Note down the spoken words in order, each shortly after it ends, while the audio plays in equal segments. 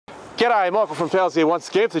G'day, Michael from Fowles here once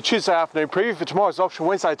again for the Tuesday afternoon preview for tomorrow's auction,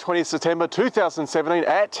 Wednesday 20th September 2017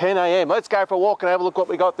 at 10 AM. Let's go for a walk and have a look what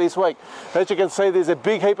we got this week. As you can see, there's a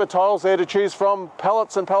big heap of tiles there to choose from,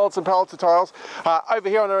 pallets and pallets and pallets of tiles. Over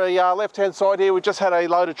here on the left hand side here, we just had a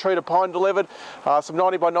load of treated pine delivered, some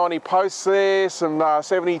 90 by 90 posts there, some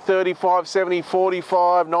 70 35, 70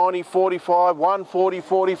 45, 90 45, 140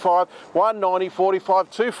 45, 190 45,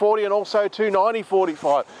 240 and also 290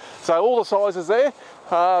 45. So all the sizes there.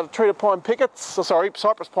 Treated pine pickets,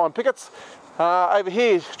 cypress pine pickets. Over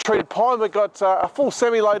here, treated pine, we've got a full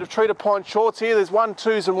semi-load of treated pine shorts here. There's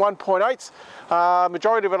 1.2s and 1.8s.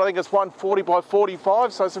 Majority of it, I think, is 140 by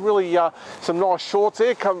 45. So some really some nice shorts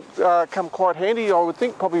there. Come quite handy, I would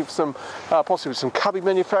think. Probably some possibly some cubby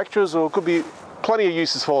manufacturers, or could be plenty of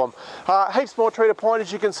uses for them. Heaps more treated pine,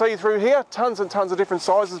 as you can see through here. Tons and tons of different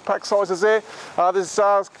sizes, pack sizes there. There's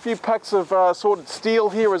a few packs of sorted steel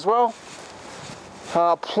here as well.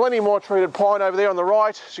 Plenty more treated pine over there on the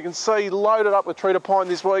right. As you can see, loaded up with treated pine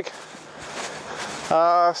this week.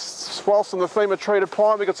 Whilst on the theme of treated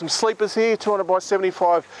pine, we've got some sleepers here, 200 by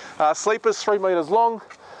 75 sleepers, 3 metres long.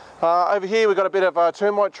 Over here we've got a bit of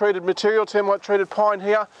termite treated material, termite treated pine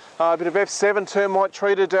here. A bit of F7 termite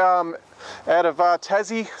treated out of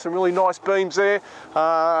Tassie, some really nice beams there.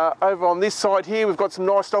 Over on this side here we've got some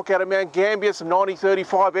nice stock out of Mount Gambier, some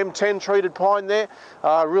 9035 M10 treated pine there.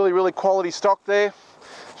 Really quality stock there.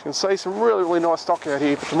 As you can see, some really nice stock out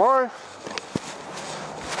here for tomorrow.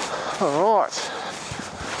 Alright,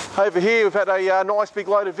 over here we've had a nice big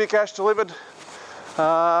load of Vic Ash delivered.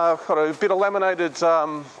 Got a bit of laminated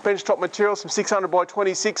benchtop material, some 600 by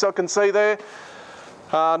 26 I can see there.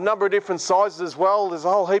 Number of different sizes as well. There's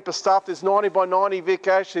a whole heap of stuff. There's 90 by 90 Vic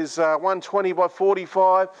Ash, there's 120 by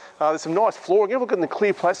 45. There's some nice flooring. Have a look at the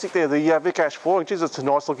clear plastic there, the Vic Ash flooring. Geez, it's a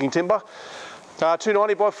nice looking timber.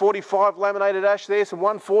 290 by 45 laminated ash there, some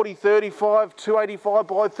 140 35, 285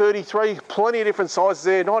 by 33, plenty of different sizes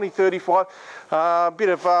there, 90 35. Bit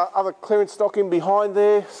of other clearance stock in behind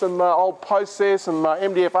there, some old posts there, some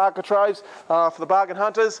MDF architraves for the bargain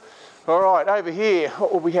hunters. Alright, over here,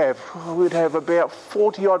 what would we have? We'd have about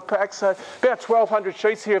 40 odd packs, so about 1200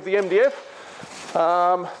 sheets here of the MDF.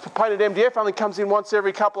 For painted MDF only comes in once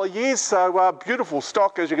every couple of years, so beautiful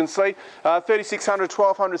stock as you can see. 3600,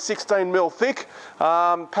 1200, 16 mil thick,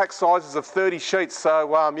 pack sizes of 30 sheets,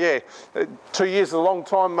 so yeah, 2 years is a long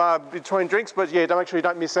time between drinks, but yeah, make sure you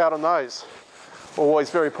don't miss out on those. Always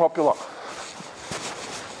very popular.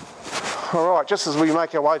 Alright, just as we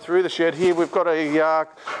make our way through the shed here, we've got a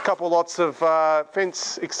couple lots of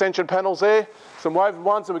fence extension panels there, some woven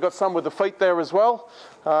ones, and we've got some with the feet there as well.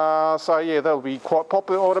 So yeah, that'll be quite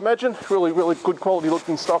popular I would imagine. Really good quality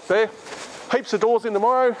looking stock there. Heaps of doors in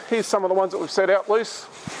tomorrow. Here's some of the ones that we've set out loose.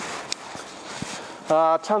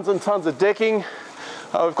 Tons and tons of decking.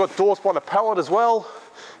 We've got doors by the pallet as well,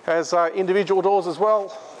 as individual doors as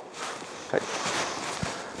well. Okay.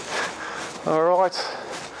 Alright.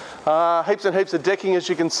 Heaps and heaps of decking as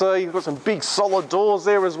you can see. We've got some big solid doors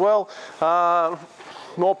there as well.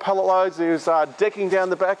 More pallet loads. There's decking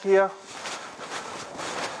down the back here.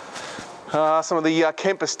 Some of the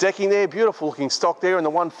Kempis decking there, beautiful looking stock there in the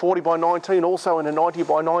 140 by 19, also in the 90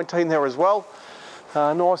 by 19 there as well.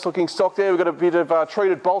 Nice looking stock there. We've got a bit of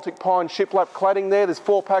treated Baltic pine shiplap cladding there. There's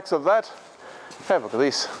 4 packs of that. Have a look at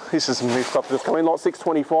this. This is some new stuff that's come in, lot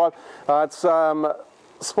 625. It's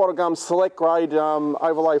Spotted Gum select grade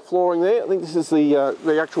overlay flooring there. I think this is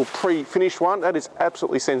the actual pre-finished one. That is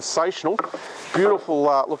absolutely sensational. Beautiful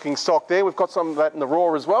looking stock there. We've got some of that in the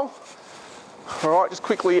raw as well. Alright, just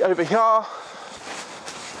quickly over here.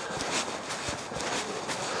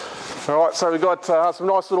 Alright, so we've got some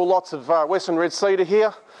nice little lots of Western Red Cedar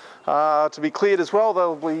here to be cleared as well.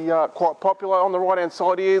 They'll be quite popular. On the right hand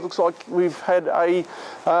side here, looks like we've had a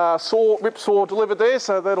rip saw delivered there,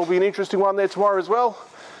 so that'll be an interesting one there tomorrow as well.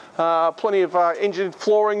 Plenty of engineered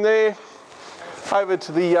flooring there. Over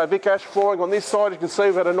to the Vic Ash flooring on this side, you can see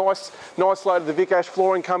we've had a nice load of the Vic Ash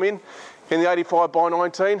flooring come in the 85 by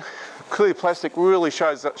 19. Clear plastic really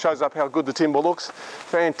shows up how good the timber looks.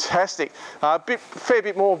 Fantastic. Fair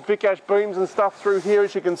bit more Vic Ash beams and stuff through here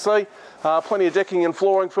as you can see. Plenty of decking and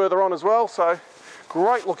flooring further on as well. So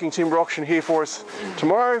great looking timber auction here for us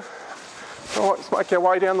tomorrow. All right, let's make our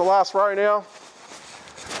way down the last row now.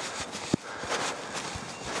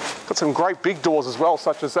 Got some great big doors as well,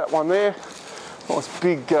 such as that one there. Nice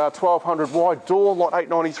big 1200 wide door, lot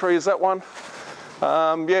 893 is that one.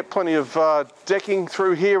 Yeah, plenty of decking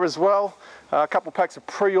through here as well. A couple packs of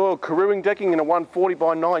pre-oiled carooing decking in a 140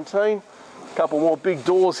 by 19. A couple more big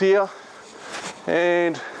doors here.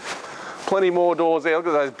 And plenty more doors there. Look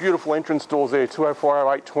at those beautiful entrance doors there,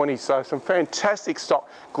 2040820. So some fantastic stock.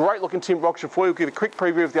 Great looking timber auction for you. We'll give a quick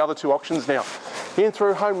preview of the other two auctions now. In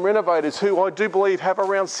through Home Renovators, who I do believe have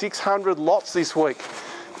around 600 lots this week.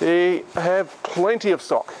 They have plenty of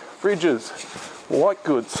stock. Fridges, white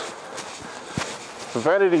goods,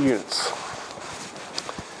 vanity units,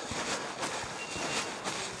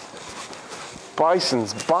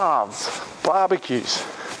 basins, baths, barbecues.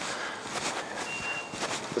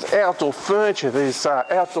 There's outdoor furniture, there's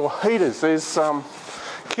outdoor heaters, there's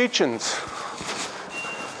kitchens.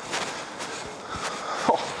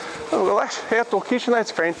 Oh, look at that outdoor kitchen, that's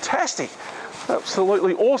fantastic.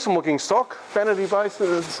 Absolutely awesome looking stock. Vanity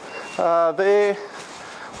basins there.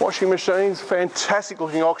 Washing machines, fantastic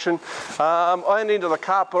looking auction. And into the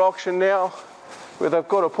carpet auction now, where they've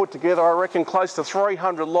got to put together, I reckon, close to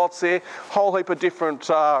 300 lots there. Whole heap of different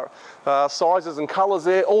sizes and colours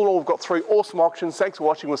there. All in all, we've got 3 awesome auctions. Thanks for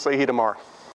watching. We'll see you here tomorrow.